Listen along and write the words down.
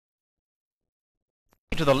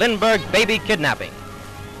to the Lindbergh baby kidnapping,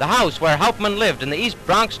 the house where Hauptmann lived in the East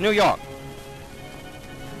Bronx, New York.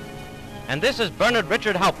 And this is Bernard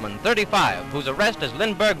Richard Hauptmann, 35, whose arrest as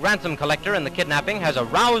Lindbergh ransom collector in the kidnapping has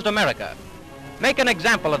aroused America. Make an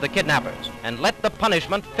example of the kidnappers and let the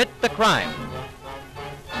punishment fit the crime.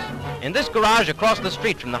 In this garage across the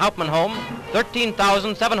street from the Hauptmann home,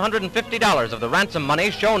 $13,750 of the ransom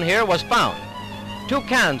money shown here was found. 2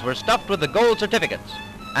 cans were stuffed with the gold certificates,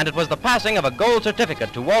 and it was the passing of a gold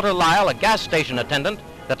certificate to Walter Lyle, a gas station attendant,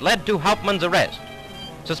 that led to Hauptmann's arrest.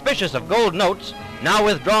 Suspicious of gold notes, now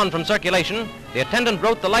withdrawn from circulation, the attendant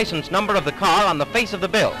wrote the license number of the car on the face of the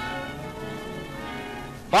bill.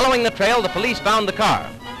 Following the trail, the police found the car.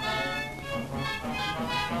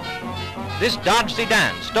 This Dodge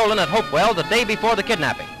Sedan, stolen at Hopewell the day before the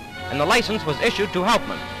kidnapping, and the license was issued to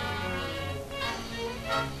Hauptmann.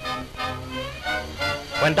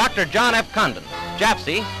 When Dr. John F Condon,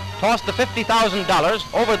 J.A.F.C., tossed the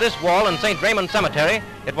 $50,000 over this wall in St. Raymond Cemetery,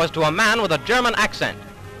 it was to a man with a German accent.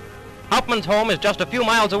 Hauptmann's home is just a few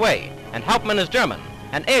miles away, and Hauptmann is German,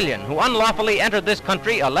 an alien who unlawfully entered this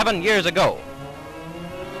country 11 years ago.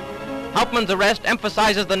 Hauptmann's arrest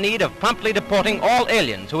emphasizes the need of promptly deporting all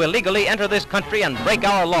aliens who illegally enter this country and break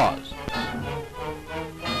our laws.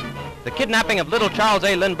 The kidnapping of little Charles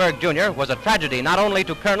A. Lindbergh, Jr. was a tragedy not only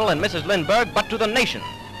to Colonel and Mrs. Lindbergh, but to the nation.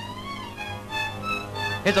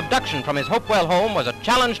 His abduction from his Hopewell home was a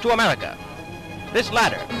challenge to America. This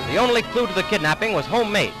ladder, the only clue to the kidnapping, was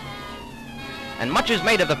homemade. And much is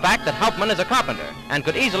made of the fact that Hauptmann is a carpenter and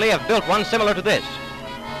could easily have built one similar to this.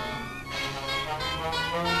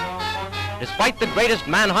 Despite the greatest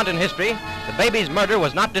manhunt in history, the baby's murder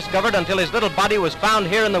was not discovered until his little body was found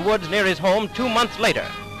here in the woods near his home 2 months later.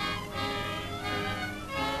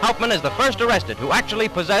 Hauptmann is the first arrested who actually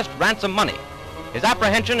possessed ransom money. His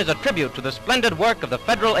apprehension is a tribute to the splendid work of the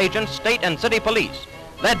federal agents, state and city police,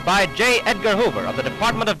 led by J. Edgar Hoover of the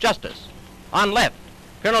Department of Justice. On left,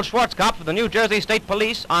 Colonel Schwarzkopf of the New Jersey State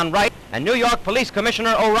Police. On right, and New York Police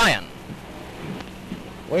Commissioner O'Ryan.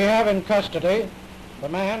 We have in custody the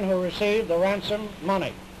man who received the ransom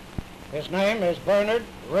money. His name is Bernard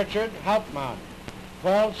Richard Hauptmann,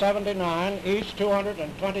 1279 East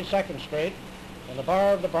 222nd Street in the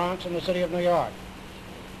borough of the Bronx in the city of New York.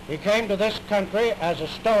 He came to this country as a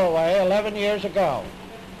stowaway 11 years ago.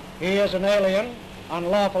 He is an alien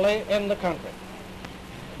unlawfully in the country.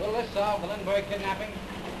 Will this solve the Lindbergh kidnapping?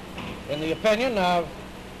 In the opinion of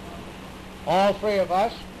all 3 of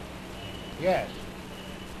us, yes.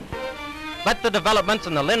 Let the developments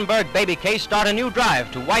in the Lindbergh baby case start a new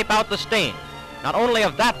drive to wipe out the stain, not only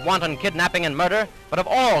of that wanton kidnapping and murder, but of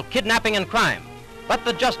all kidnapping and crime. Let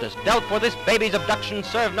the justice dealt for this baby's abduction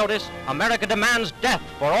serve notice. America demands death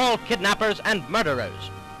for all kidnappers and murderers.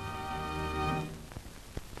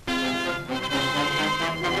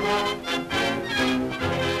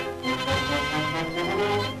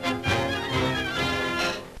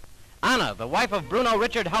 Anna, the wife of Bruno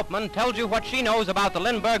Richard Hauptmann, tells you what she knows about the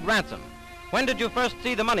Lindbergh ransom. When did you first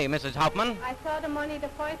see the money, Mrs. Hauptmann? I saw the money the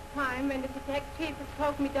first time when the detective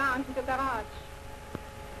took me down to the garage.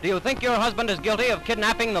 Do you think your husband is guilty of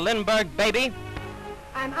kidnapping the Lindbergh baby?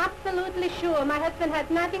 I'm absolutely sure my husband had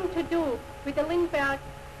nothing to do with the Lindbergh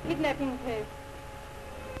kidnapping case.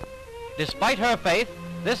 Despite her faith,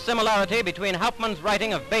 this similarity between Hauptmann's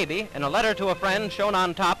writing of baby in a letter to a friend shown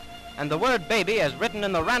on top and the word baby as written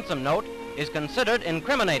in the ransom note is considered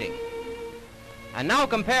incriminating. And now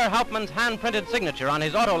compare Hauptmann's hand-printed signature on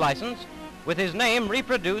his auto license with his name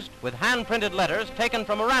reproduced with hand-printed letters taken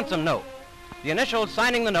from a ransom note. The initials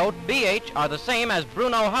signing the note, BH, are the same as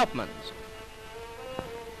Bruno Hauptmann's.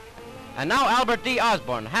 And now Albert D.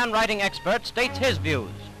 Osborne, handwriting expert, states his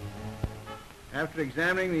views. After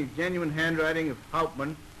examining the genuine handwriting of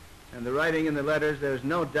Hauptmann and the writing in the letters, there is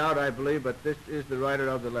no doubt, I believe, but this is the writer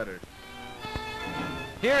of the letters.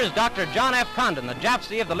 Here is Dr. John F Condon, the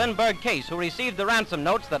J.A.F.C. of the Lindbergh case, who received the ransom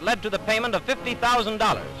notes that led to the payment of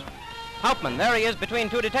 $50,000. Hauptmann, there he is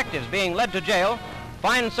between 2 detectives being led to jail,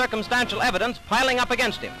 finds circumstantial evidence piling up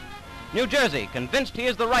against him. New Jersey, convinced he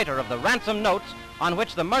is the writer of the ransom notes on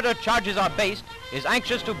which the murder charges are based, is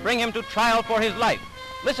anxious to bring him to trial for his life.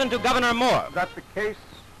 Listen to Governor Moore. That the case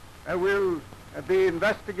will be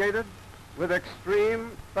investigated with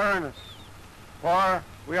extreme thoroughness, for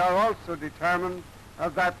we are also determined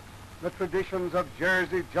that the traditions of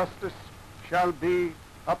Jersey justice shall be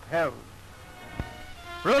upheld.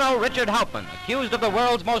 Bruno Richard Hauptmann, accused of the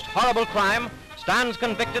world's most horrible crime, stands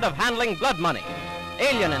convicted of handling blood money.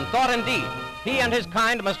 Alien in thought and deed, he and his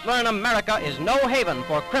kind must learn America is no haven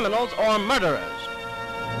for criminals or murderers.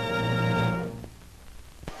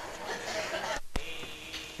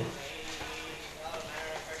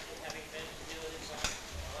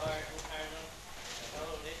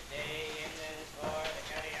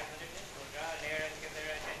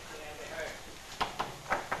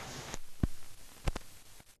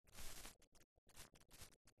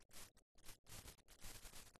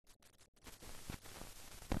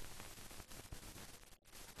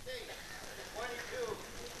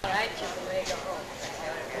 All right, you can go home.